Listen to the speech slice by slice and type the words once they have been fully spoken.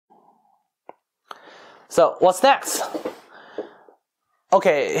So what's next?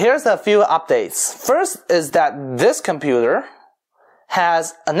 Okay, here's a few updates. First is that this computer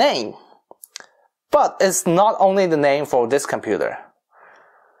has a name, but it's not only the name for this computer,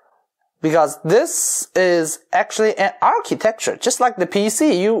 because this is actually an architecture, just like the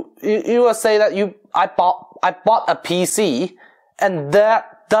PC. You will say that I bought a PC, and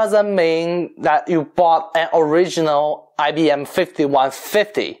that doesn't mean that you bought an original IBM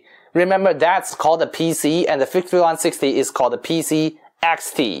 5150. Remember, that's called a PC, and the 5160 is called a PC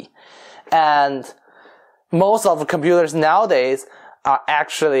XT. And most of the computers nowadays are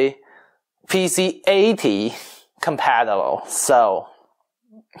actually PC 80 compatible. So,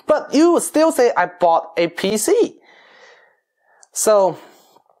 but you would still say I bought a PC. So,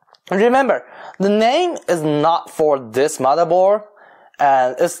 remember, the name is not for this motherboard,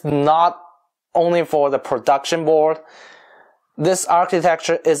 and it's not only for the production board. This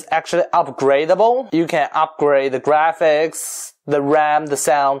architecture is actually upgradable. You can upgrade the graphics, the RAM, the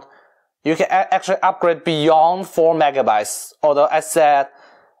sound. You can actually upgrade beyond 4 megabytes. Although I said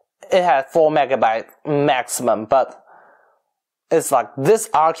it had 4 megabyte maximum, but it's like this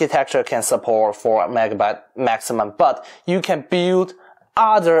architecture can support 4 megabyte maximum, but you can build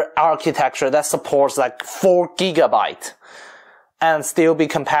other architecture that supports like 4 gigabyte and still be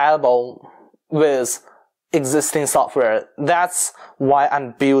compatible with existing software. That's why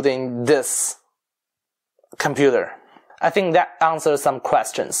I'm building this computer. I think that answers some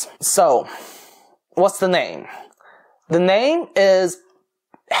questions. So, what's the name? The name is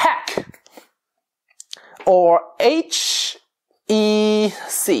HEC, or HEC.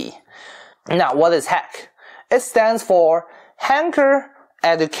 Now, what is HEC? It stands for Hanker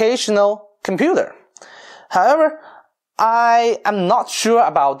Educational Computer. However, I am not sure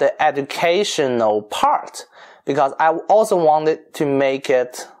about the educational part, because I also wanted to make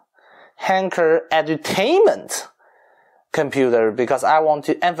it Hanker Edutainment Computer, because I want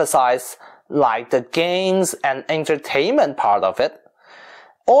to emphasize like the games and entertainment part of it.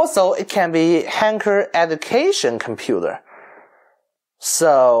 Also, it can be Hanker Education Computer.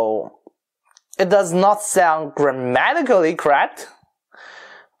 So, it does not sound grammatically correct,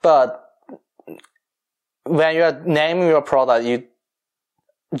 but when you're naming your product, you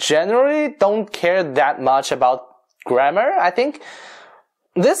generally don't care that much about grammar, I think.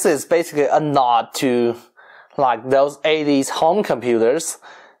 This is basically a nod to like those 80s home computers.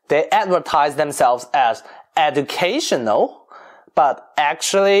 They advertise themselves as educational, but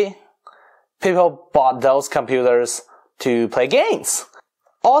actually people bought those computers to play games.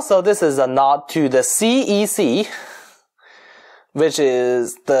 Also, this is a nod to the CEC, which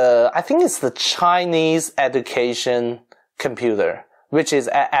is I think it's the Chinese education computer, which is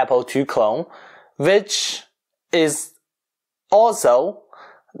an Apple II clone, which is also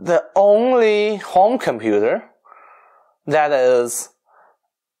the only home computer that is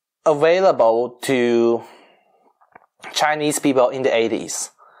available to Chinese people in the 80s.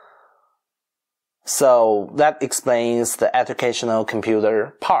 So that explains the educational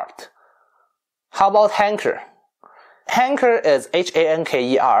computer part. How about Hanker? Hanker is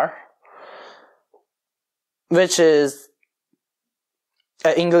Hanker, which is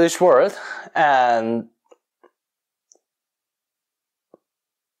an English word, and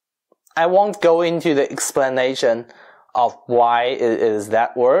I won't go into the explanation of why it is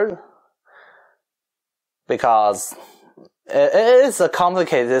that word, because it is a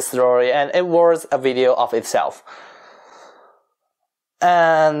complicated story and it was a video of itself.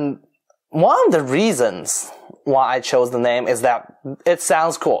 And one of the reasons why I chose the name is that it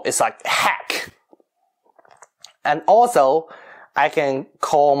sounds cool. It's like hack. And also, I can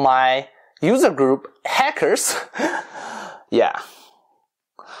call my user group hackers. Yeah.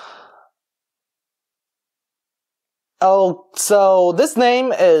 Oh, so this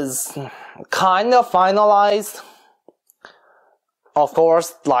name is kind of finalized. Of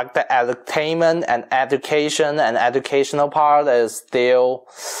course, like the entertainment and education and educational part is still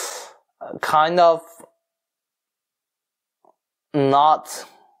kind of not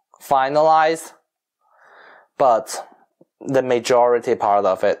finalized, but the majority part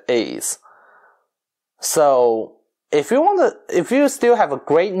of it is. So if you still have a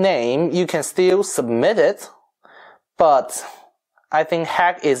great name, you can still submit it, but I think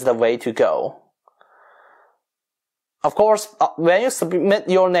hack is the way to go. Of course, when you submit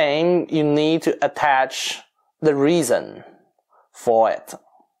your name, you need to attach the reason for it.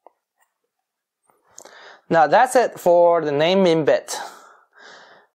 Now that's it for the naming bit.